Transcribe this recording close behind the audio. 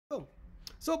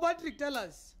So Patrick, tell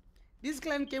us, this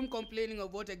client came complaining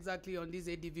of what exactly on this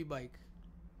ADV bike?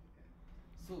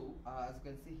 So as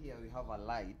you can see here, we have a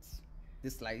light,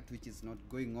 this light which is not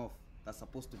going off, that's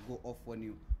supposed to go off when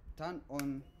you turn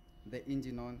on the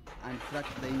engine on and start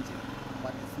the engine,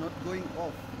 but it's not going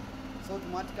off. So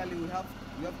automatically we have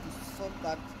to sort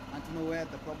that and to know where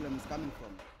the problem is coming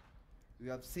from. We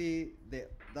have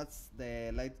that's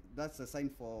the light, that's a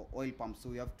sign for oil pump, so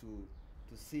we have to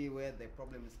see where the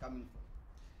problem is coming from.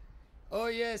 Oh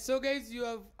yeah, so guys, you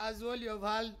have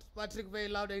heard Patrick very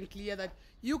loud and clear that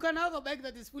you can have a bike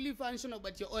that is fully functional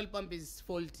but your oil pump is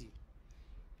faulty.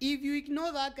 If you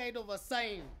ignore that kind of a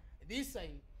sign, this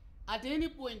sign, at any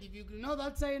point, if you ignore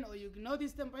that sign or you ignore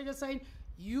this temperature sign,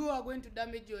 you are going to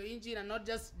damage your engine, and not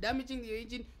just damaging your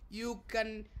engine, you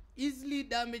can easily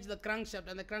damage the crankshaft,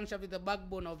 and the crankshaft is the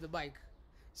backbone of the bike.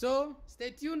 So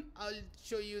stay tuned, I'll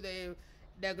show you the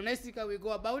diagnostic how we go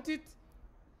about it.